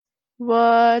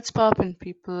What's poppin',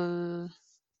 people?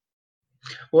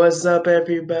 What's up,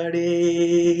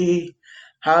 everybody?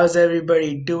 How's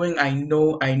everybody doing? I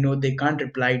know they can't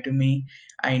reply to me.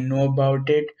 I know about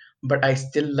it, but I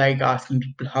still like asking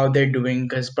people how they're doing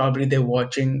because probably they're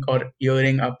watching or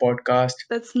hearing our podcast.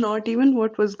 That's not even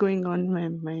what was going on in my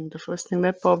mind. The first thing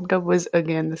that popped up was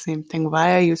again the same thing.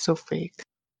 Why are you so fake?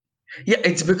 Yeah,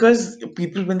 it's because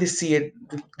people, when they see it,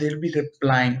 they'll be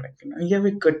replying, like, yeah,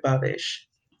 we're good, Bhavesh.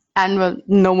 And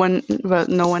no one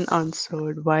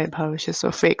answered why Bhavish is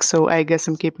so fake. So I guess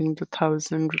I'm keeping the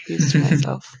 1,000 rupees to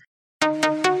myself.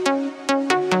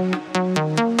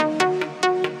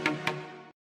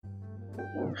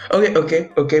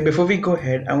 Okay. Before we go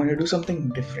ahead, I want to do something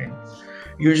different.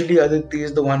 Usually, Aditi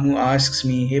is the one who asks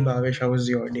me, hey, Bhavesh, how was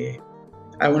your day?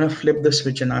 I want to flip the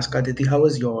switch and ask Aditi, how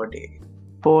was your day?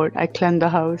 Bored. I cleaned the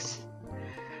house,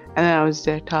 and then I was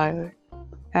dead tired.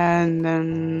 And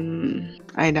then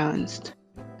I danced,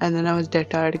 and then I was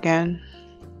dead tired again.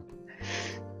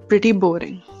 Pretty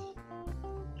boring.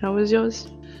 How was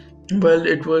yours? Well,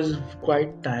 it was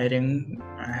quite tiring.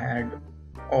 I had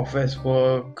office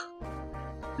work,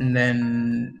 and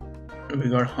then we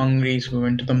got hungry, so we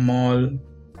went to the mall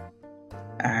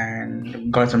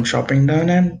and got some shopping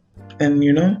done,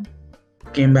 and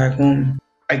came back home.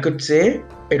 I could say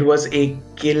it was a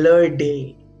killer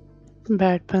day.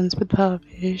 Bad puns with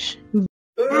Bhavish.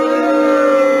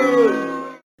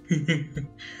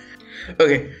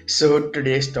 Okay, so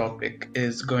today's topic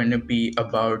is going to be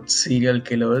about serial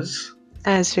killers.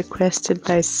 As requested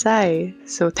by Sai.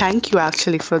 So thank you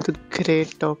actually for the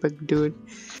great topic, dude.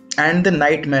 And the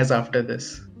nightmares after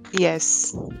this.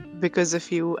 Yes, because of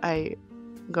you, I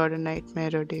got a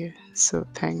nightmare a day. So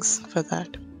thanks for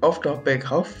that. Off topic,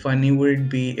 how funny would it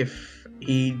be if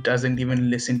he doesn't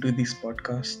even listen to these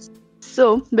podcasts?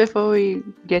 So before we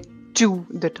get to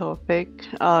the topic,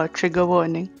 trigger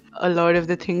warning. A lot of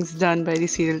the things done by the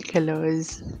serial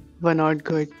killers were not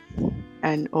good.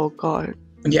 And oh god.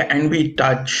 Yeah, and we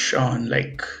touch on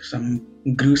like some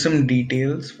gruesome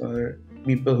details for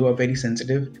people who are very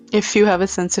sensitive. If you have a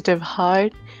sensitive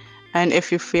heart, and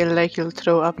if you feel like you'll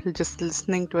throw up just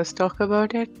listening to us talk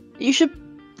about it, you should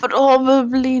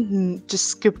probably just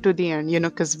skip to the end,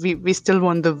 because we still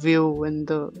want the view and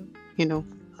the,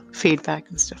 feedback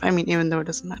and stuff. I mean, even though it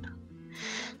doesn't matter.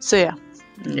 So, yeah.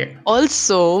 Yeah.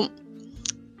 Also,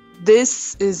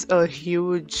 this is a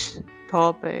huge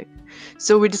topic.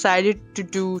 So, we decided to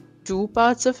do two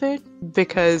parts of it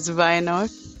because why not?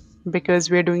 Because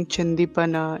we're doing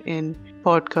Chindipana in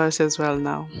podcast as well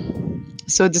now.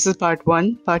 So this is part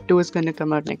one. Part two is going to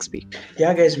come out next week.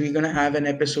 Yeah, guys, we're gonna have an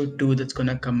episode 2 that's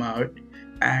gonna come out,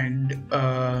 and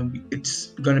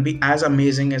it's gonna be as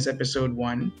amazing as episode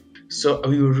 1. So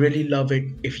we would really love it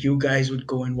if you guys would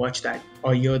go and watch that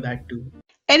or hear that too.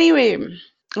 Anyway,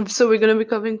 so we're going to be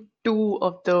covering two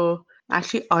of the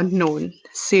actually unknown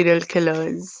serial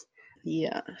killers.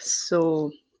 Yeah,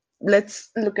 so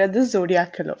let's look at the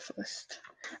Zodiac killer first.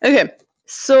 Okay,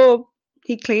 so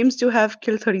he claims to have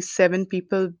killed 37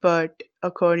 people, but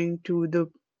according to the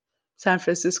San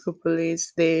Francisco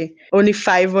police, they only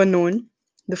 5 were known.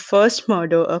 The first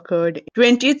murder occurred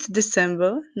 20th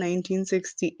December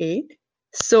 1968.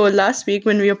 So last week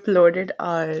when we uploaded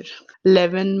our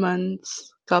 11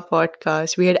 months ka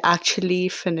podcast, we had actually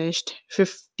finished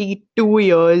 52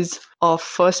 years of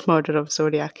first murder of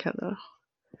Zodiac Killer.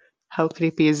 How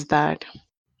creepy is that?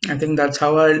 I think that's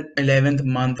how our 11th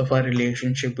month of our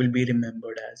relationship will be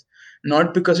remembered as.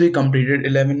 Not because we completed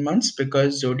 11 months,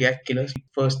 because Zodiac Killer's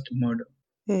first murder.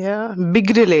 Yeah,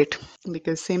 big relate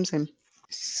because same.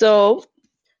 So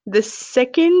the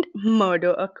second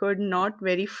murder occurred not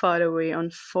very far away on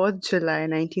 4th July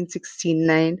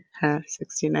 1969.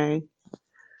 69.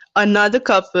 Another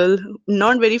couple,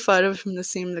 not very far away from the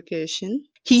same location.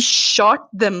 He shot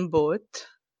them both,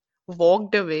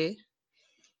 walked away,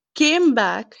 came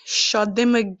back, shot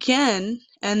them again,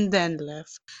 and then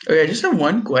left. Okay, I just have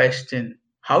one question.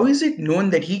 How is it known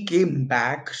that he came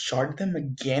back, shot them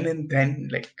again, and then,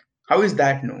 like, how is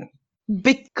that known?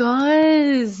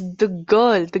 Because the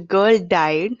girl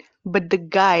died, but the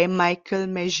guy, Michael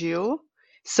Maggio,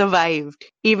 survived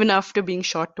even after being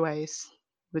shot twice,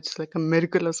 which is like a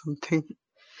miracle or something.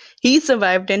 He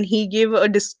survived and he gave a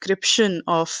description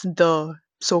of the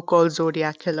so-called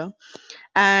Zodiac killer.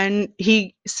 And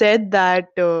he said that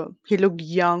he looked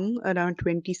young, around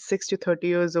 26 to 30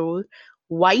 years old,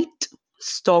 white,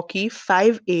 stocky,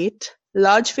 5'8",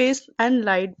 large face, and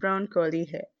light brown curly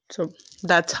hair. So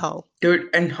that's how. Dude,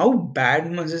 and how bad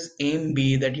must his aim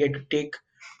be that he had to take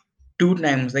Two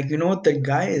times. Like, you know what? The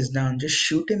guy is down. Just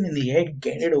shoot him in the head.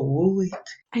 Get it over with.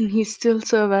 And he still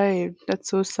survived. That's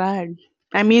so sad.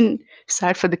 I mean,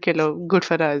 sad for the killer, good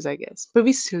for us, I guess. But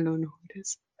we still don't know who it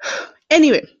is.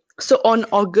 Anyway, so on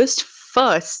August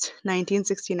 1st,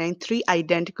 1969, three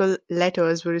identical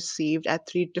letters were received at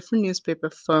three different newspaper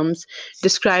firms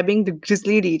describing the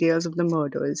grisly details of the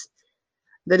murders.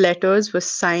 The letters were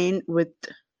signed with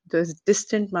the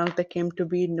distant mark that came to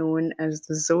be known as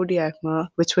the zodiac mark,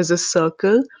 which was a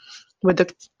circle with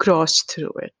a cross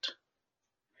through it.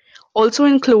 Also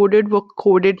included were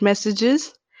coded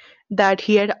messages that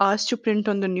he had asked to print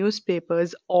on the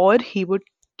newspapers or he would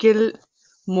kill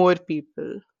more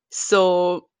people.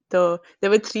 So there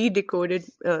were three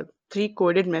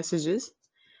coded messages,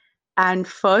 and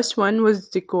first one was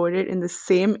decoded in the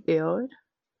same year,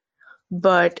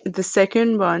 but the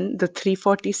second one, the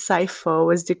 340 cipher,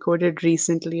 was decoded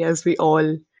recently, as we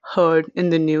all heard in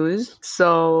the news.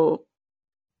 So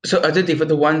So, Aditi, for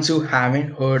the ones who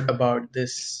haven't heard about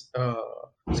this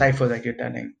cipher that you're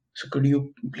telling, so could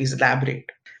you please elaborate?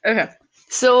 okay.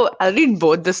 So I'll read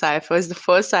both the ciphers. The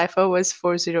first cipher was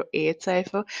 408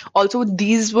 cipher. Also,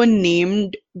 these were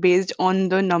named based on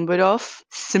the number of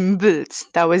symbols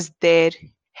that was there.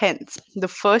 Hence, the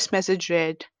first message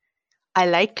read, I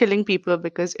like killing people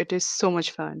because it is so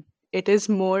much fun. It is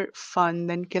more fun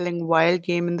than killing wild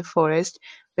game in the forest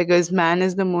because man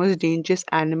is the most dangerous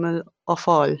animal of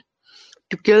all.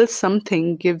 To kill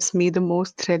something gives me the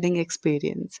most thrilling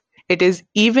experience. It is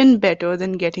even better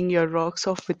than getting your rocks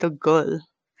off with a girl.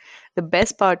 The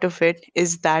best part of it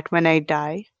is that when I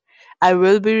die, I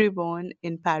will be reborn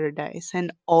in paradise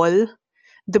and all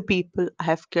the people I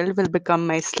have killed will become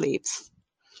my slaves.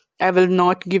 I will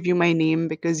not give you my name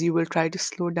because you will try to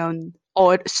slow down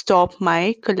or stop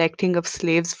my collecting of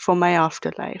slaves for my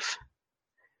afterlife.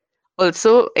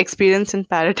 Also, experience in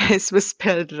paradise was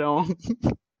spelled wrong.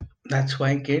 That's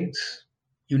why, kids,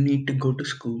 you need to go to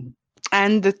school.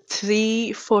 And the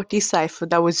 340 cipher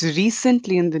that was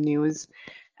recently in the news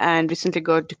and recently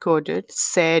got decoded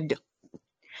said,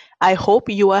 I hope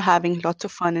you are having lots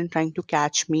of fun in trying to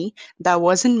catch me. That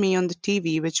wasn't me on the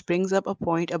TV, which brings up a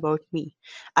point about me.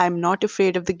 I'm not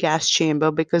afraid of the gas chamber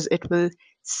because it will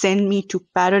send me to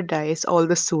paradise all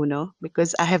the sooner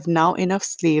because I have now enough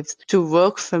slaves to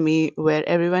work for me where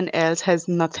everyone else has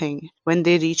nothing when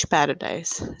they reach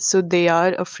paradise. So they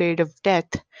are afraid of death.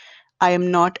 I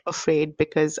am not afraid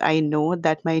because I know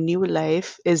that my new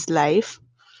life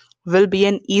will be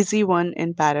an easy one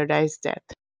in paradise death.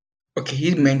 Okay,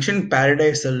 he mentioned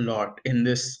paradise a lot in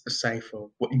this cipher.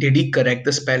 Did he correct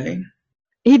the spelling?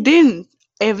 He didn't.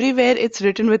 Everywhere it's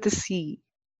written with a C.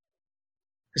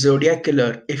 Zodiac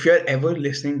Killer, if you're ever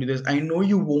listening to this, I know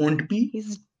you won't be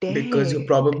He's because you're dead.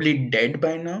 probably dead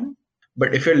by now.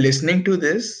 But if you're listening to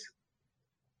this,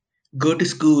 go to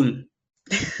school.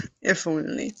 If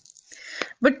only.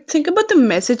 But think about the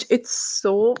message.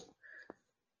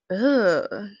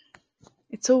 Ugh,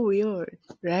 it's so weird,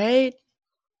 right?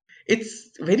 It's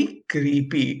very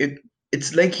creepy.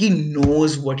 It's like he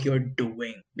knows what you're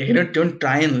doing. Don't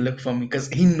try and look for me because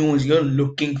he knows you're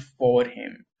looking for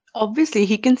him. Obviously,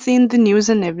 he can see in the news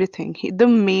and everything. The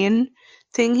main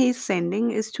thing he's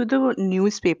sending is to the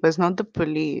newspapers, not the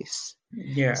police.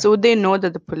 Yeah. So they know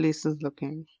that the police is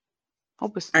looking.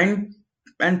 Obviously. And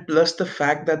and plus the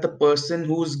fact that the person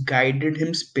who's guided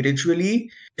him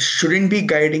spiritually shouldn't be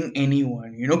guiding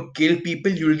anyone. Kill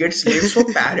people, you'll get slaves for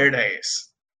paradise.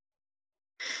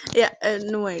 Yeah,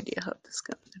 no idea how this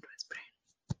comes into his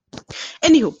brain.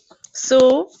 Anywho,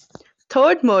 so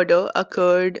third murder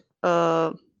occurred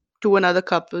to another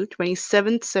couple,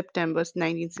 27th September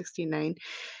 1969.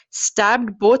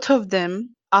 Stabbed both of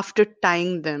them after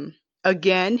tying them.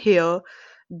 Again, here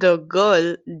the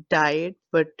girl died,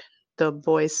 but the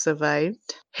boy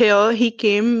survived. Here he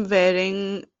came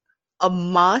wearing a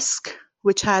mask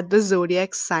which had the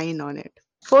zodiac sign on it.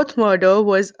 Fourth murder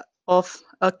was of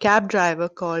a cab driver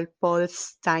called Paul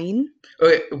Stein.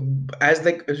 Okay, as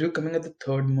you're coming at the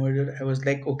third murder, I was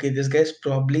like, okay, this guy's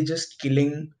probably just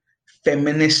killing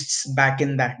feminists back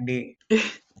in that day.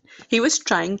 He was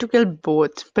trying to kill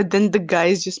both, but then the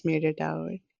guys just made it out.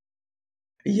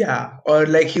 Yeah, or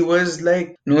like he was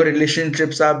like, no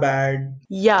relationships are bad.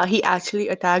 Yeah, he actually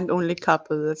attacked only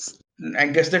couples. I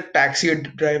guess the taxi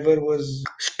driver was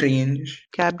strange.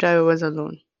 Cab driver was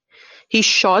alone. He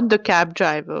shot the cab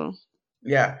driver,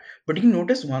 Yeah, but you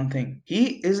notice one thing.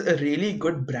 He is a really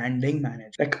good branding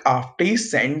manager. Like after he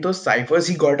sent those ciphers,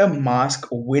 he got a mask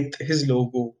with his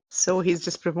logo. so he's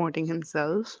just promoting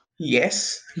himself.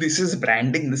 Yes, this is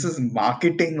branding, this is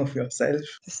marketing of yourself.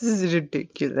 This is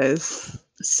ridiculous.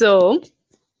 So,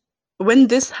 When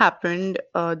this happened,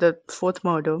 the fourth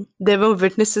murder, there were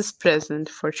witnesses present,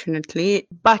 fortunately,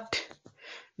 but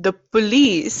the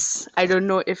police, I don't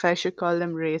know if I should call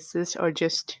them racist or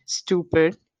just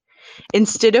stupid,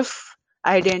 instead of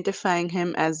identifying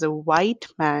him as a white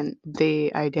man,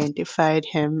 they identified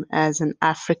him as an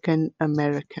African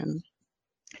American.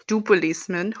 Two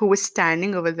policemen who were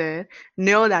standing over there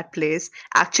near that place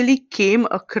actually came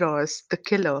across the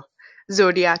killer,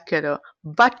 Zodiac killer,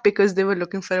 but because they were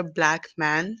looking for a black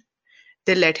man,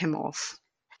 they let him off.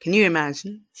 Can you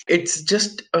imagine? It's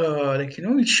just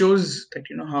it shows that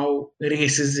how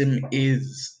racism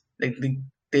is. Like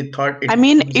they thought I it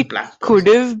mean, was a it black could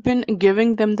person. have been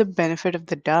giving them the benefit of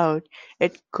the doubt.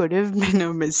 It could have been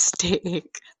a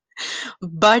mistake.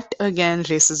 But again,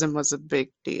 racism was a big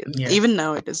deal. Yeah. Even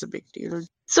now, it is a big deal.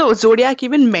 So, Zodiac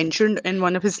even mentioned in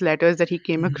one of his letters that he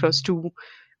came across two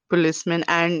policemen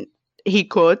and he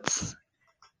quotes,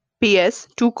 P.S.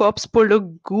 Two cops pulled a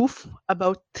goof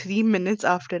about 3 minutes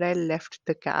after I left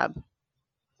the cab.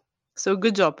 So,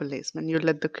 good job, policeman. You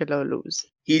let the killer loose.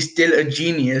 He's still a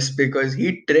genius because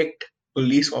he tricked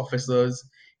police officers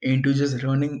into just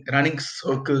running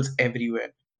circles everywhere.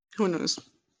 Who knows?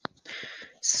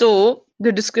 So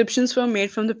the descriptions were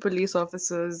made from the police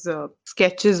officers'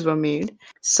 sketches were made.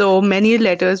 So many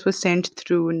letters were sent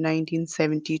through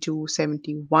 1970 to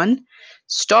 71,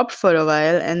 stopped for a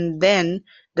while, and then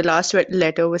the last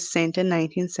letter was sent in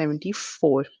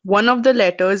 1974. One of the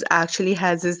letters actually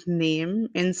has his name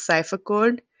in cipher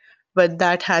code, but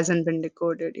that hasn't been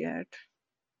decoded yet.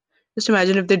 Just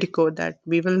imagine if they decode that,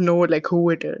 we will know like who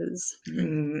it is.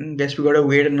 Guess we gotta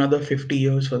wait another 50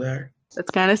 years for that. That's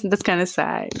kind of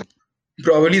sad.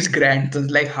 Probably his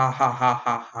grandson's like, ha ha ha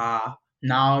ha ha.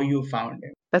 Now you found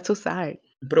him. That's so sad.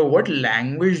 Bro, what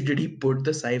language did he put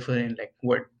the cipher in? Like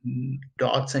what,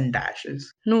 dots and dashes?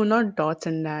 No, not dots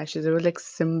and dashes. It was like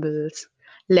symbols,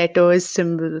 letters,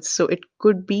 symbols. So it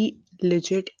could be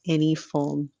legit any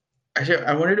form. Actually,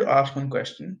 I wanted to ask one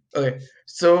question. Okay,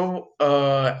 so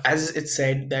as it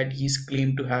said that he's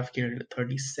claimed to have killed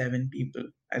 37 people,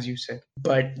 as you said,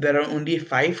 but there are only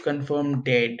five confirmed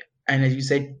dead, and as you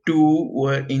said, two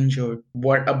were injured.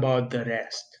 What about the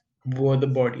rest? Were the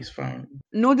bodies found?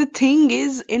 No, the thing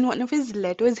is, in one of his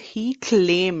letters, he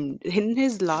claimed, in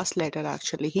his last letter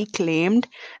actually, he claimed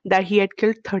that he had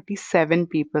killed 37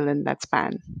 people in that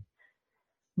span.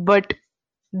 But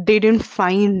they didn't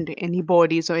find any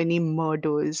bodies or any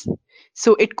murders.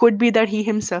 So it could be that he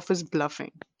himself was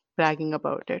bluffing, bragging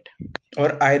about it.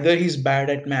 Or either he's bad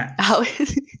at maths. How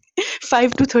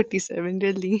 5 to 37,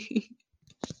 really?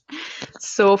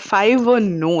 So five were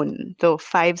known, the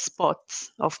five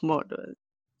spots of murder.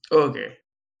 Okay.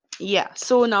 Yeah,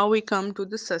 so now we come to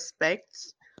the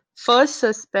suspects. First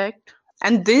suspect,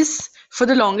 and this, for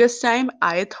the longest time,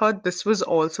 I thought this was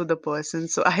also the person.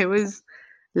 So I was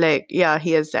like, yeah,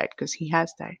 he has that because he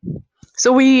has that.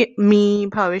 So me,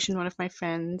 Bhavish, and one of my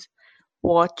friends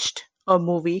watched a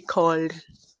movie called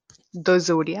The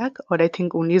Zodiac, or I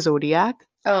think only Zodiac.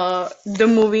 The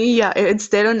movie, yeah, it's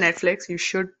there on Netflix. You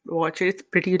should watch it. It's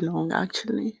pretty long,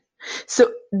 actually.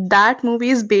 So that movie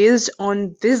is based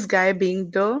on this guy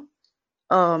being the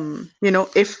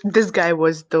if this guy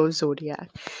was the Zodiac.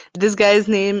 This guy's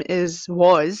name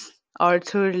was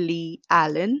Arthur Lee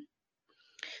Allen.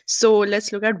 So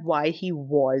let's look at why he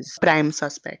was prime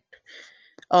suspect.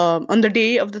 On the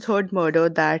day of the third murder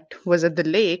that was at the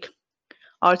lake,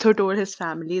 Arthur told his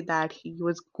family that he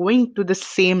was going to the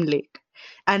same lake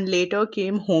and later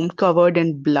came home covered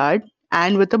in blood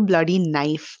and with a bloody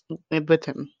knife with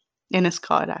him in his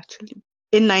car, actually.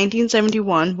 In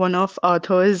 1971, one of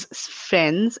Arthur's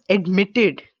friends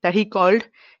admitted that he called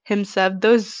himself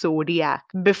the Zodiac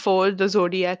before the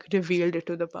Zodiac revealed it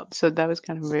to the public. So that was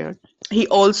kind of weird. He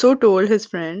also told his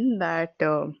friend that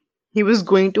he was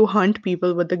going to hunt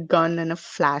people with a gun and a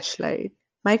flashlight.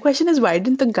 My question is, why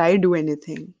didn't the guy do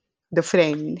anything? The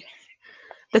friend.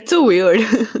 That's so weird.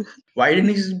 Why didn't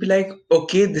he just be like,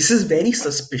 okay, this is very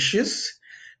suspicious.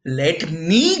 Let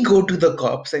me go to the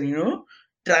cops and,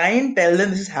 try and tell them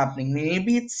this is happening.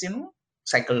 Maybe it's,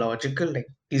 psychological, like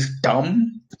he's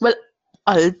dumb. Well,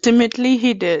 ultimately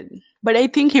he did. But I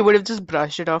think he would have just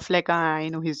brushed it off like, "Ah, I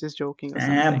know he's just joking or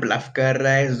something." Bluff kar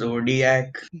raha hai,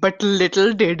 Zodiac. But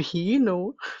little did he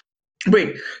know.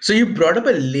 Wait, so you brought up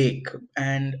a lake,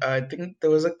 and I think there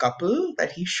was a couple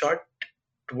that he shot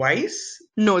twice.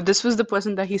 No, this was the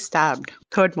person that he stabbed.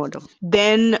 Third murder.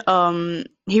 Then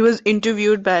he was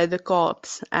interviewed by the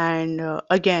cops, and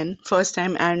again, first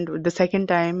time and the second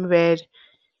time, where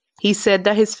he said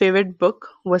that his favorite book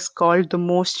was called The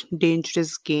Most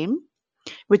Dangerous Game,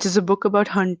 which is a book about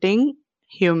hunting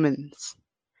humans.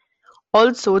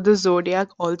 Also, the Zodiac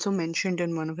also mentioned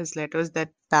in one of his letters that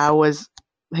that was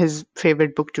his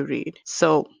favorite book to read.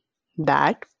 So,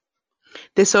 that.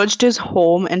 They searched his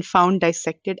home and found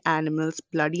dissected animals,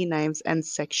 bloody knives, and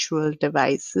sexual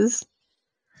devices.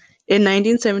 In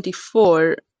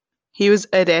 1974, he was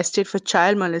arrested for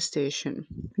child molestation.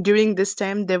 During this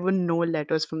time, there were no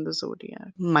letters from the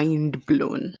Zodiac. Mind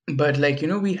blown. But like,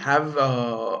 we have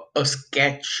a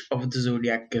sketch of the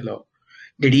Zodiac killer.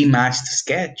 Did he match the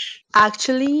sketch?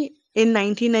 Actually, in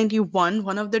 1991,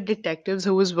 one of the detectives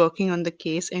who was working on the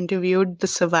case interviewed the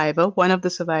survivor, one of the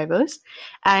survivors,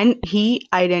 and he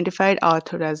identified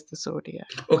Arthur as the Zodiac.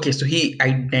 Okay, so he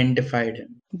identified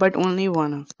him But only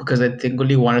one of them. because I think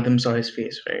only one of them saw his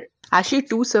face, right? Actually,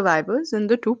 two survivors and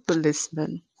the two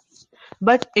policemen.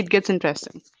 But it gets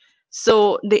interesting.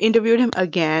 So they interviewed him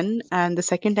again, and the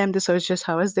second time they searched his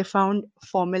house, they found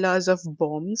formulas of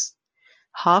bombs,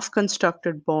 half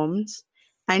constructed bombs,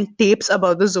 and tapes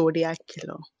about the Zodiac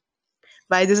killer.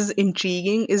 Why this is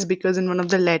intriguing is because in one of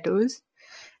the letters,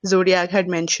 Zodiac had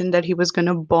mentioned that he was going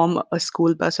to bomb a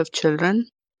school bus of children.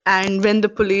 And when the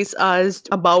police asked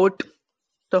about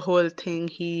the whole thing,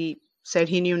 he said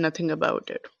he knew nothing about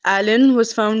it. Allen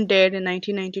was found dead in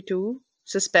 1992,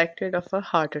 suspected of a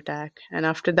heart attack. And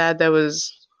after that, there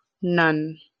was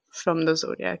none from the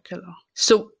Zodiac killer.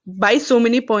 So, by so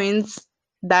many points,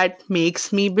 that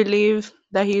makes me believe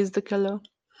that he is the killer.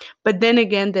 But then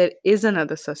again, there is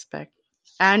another suspect.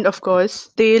 And of course,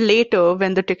 they later,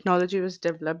 when the technology was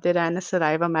developed, they ran a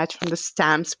saliva match from the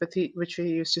stamps which we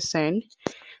used to send.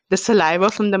 The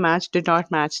saliva from the match did not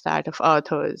match that of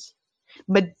Arthur's.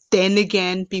 But then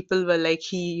again, people were like,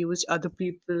 he used other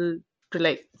people to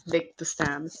like lick the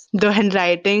stamps. The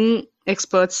handwriting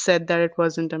experts said that it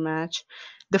wasn't a match.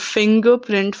 The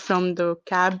fingerprint from the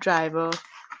cab driver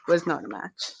was not a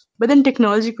match. But then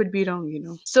technology could be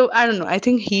wrong. So I don't know. I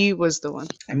think he was the one.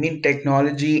 I mean,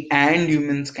 technology and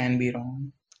humans can be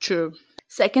wrong. True.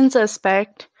 Second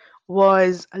suspect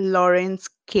was Lawrence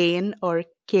Kane or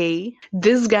K.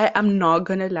 This guy, I'm not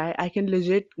gonna lie, I can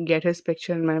legit get his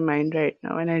picture in my mind right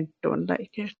now, and I don't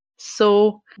like it.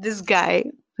 So, this guy,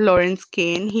 Lawrence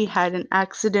Kane, he had an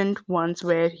accident once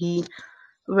where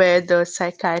the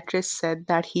psychiatrist said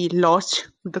that he lost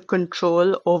the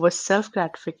control over self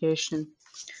gratification.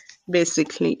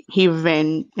 Basically, he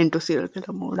went into serial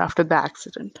killer mode after the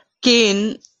accident.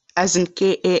 Kane, as in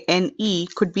Kane,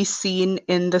 could be seen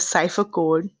in the cipher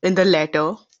code in the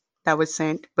letter that was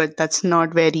sent, but that's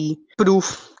not very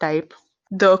proof type.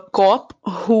 The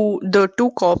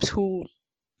two cops who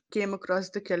came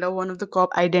across the killer, one of the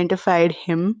cop identified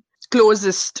him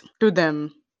closest to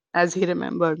them, as he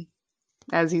remembered,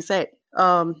 as he said.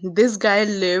 This guy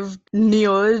lived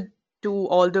near to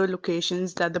all the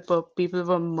locations that the people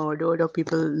were murdered or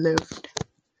people lived.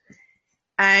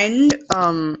 And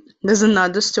there's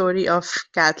another story of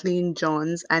Kathleen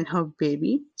Johns and her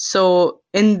baby. So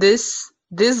in this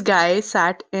guy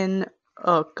sat in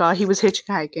a car. He was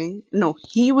hitchhiking. No,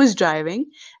 he was driving,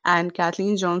 and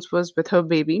Kathleen Johns was with her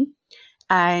baby.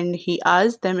 And he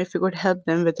asked them if he could help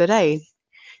them with a ride.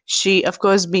 She, of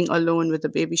course, being alone with the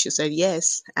baby, she said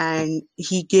yes, and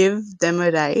he gave them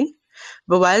a ride.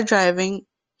 But while driving,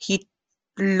 he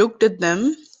looked at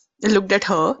them, looked at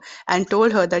her, and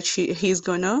told her that he's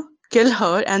gonna kill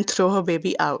her and throw her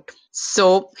baby out.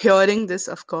 So, hearing this,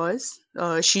 of course,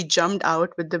 she jumped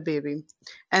out with the baby,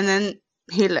 and then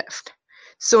he left.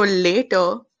 So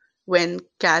later, when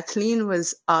Kathleen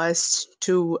was asked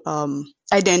to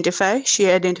identify, she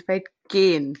identified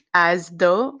Cain as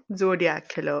the Zodiac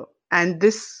killer, and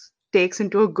this takes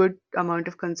into a good amount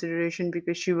of consideration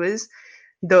because she was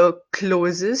the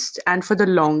closest and for the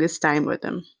longest time with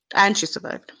him, and she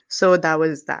survived. So that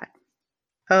was that.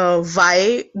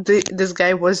 Why this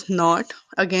guy was not,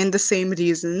 again, the same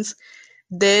reasons.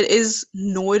 There is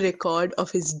no record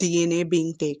of his DNA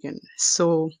being taken,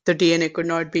 so the DNA could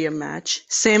not be a match.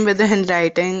 Same with the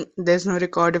handwriting, there's no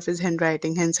record of his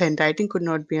handwriting, hence handwriting could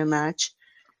not be a match.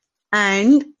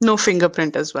 And no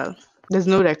fingerprint as well. There's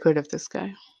no record of this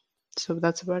guy. So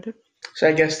that's about it. So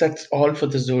I guess that's all for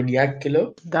the Zodiac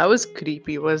killer. That was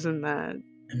creepy, wasn't that?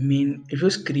 I mean, it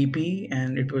was creepy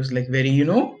and it was like very,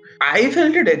 I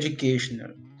felt it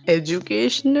educational.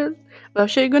 Educational?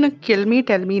 Varsha, you're gonna kill me?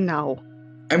 Tell me now.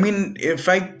 I mean, if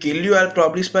I kill you, I'll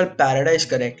probably spell paradise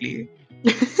correctly.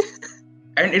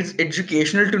 And it's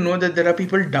educational to know that there are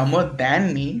people dumber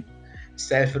than me.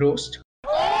 Self roast.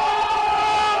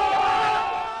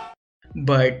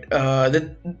 But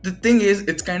the thing is,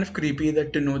 it's kind of creepy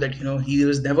that to know that he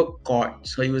was never caught,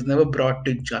 so he was never brought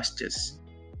to justice,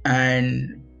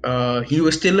 and he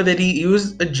was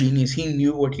a genius. He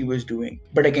knew what he was doing,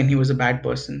 but again, he was a bad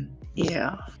person.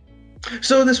 Yeah.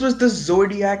 So this was the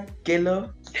Zodiac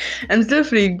Killer. I'm still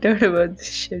freaked out about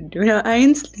this shit, dude. I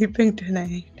ain't sleeping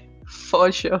tonight.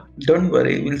 For sure. Don't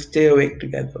worry, we'll stay awake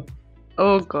together.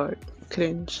 Oh god.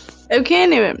 Cringe. Okay,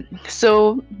 anyway.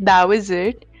 So that was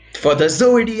it. For the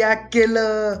Zodiac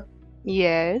Killer.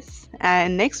 Yes.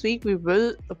 And next week we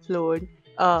will upload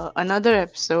another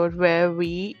episode where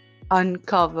we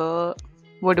uncover.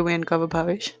 What do we uncover,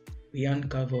 Bhavish? We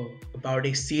uncover about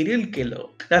a serial killer.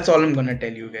 That's all I'm gonna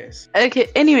tell you guys. Okay,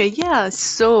 anyway, yeah.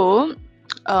 So,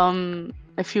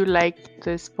 if you like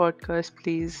this podcast,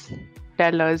 please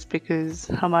tell us because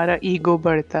हमारा ego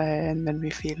बढ़ता है and then we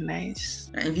feel nice.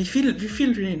 And we feel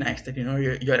really nice that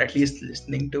you're at least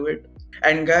listening to it.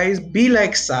 And guys, be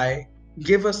like Sai.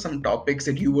 Give us some topics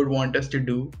that you would want us to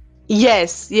do.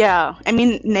 Yes, yeah. I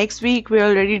mean, next week we're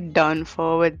already done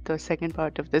for with the second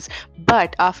part of this.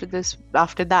 But after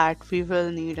that, we will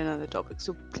need another topic.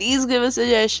 So please give us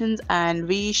suggestions and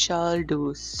we shall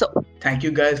do so. Thank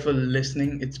you guys for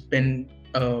listening. It's been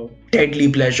a deadly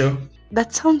pleasure.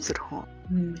 That sounds wrong.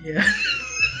 Yeah.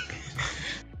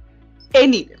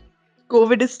 Anyway,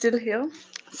 COVID is still here.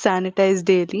 Sanitize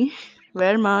daily.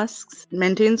 Wear masks.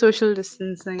 Maintain social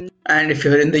distancing. And if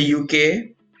you're in the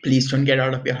UK, please don't get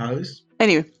out of your house.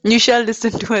 Anyway, you shall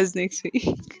listen to us next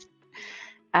week.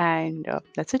 And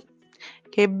that's it.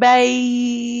 Okay,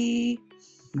 bye.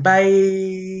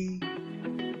 Bye.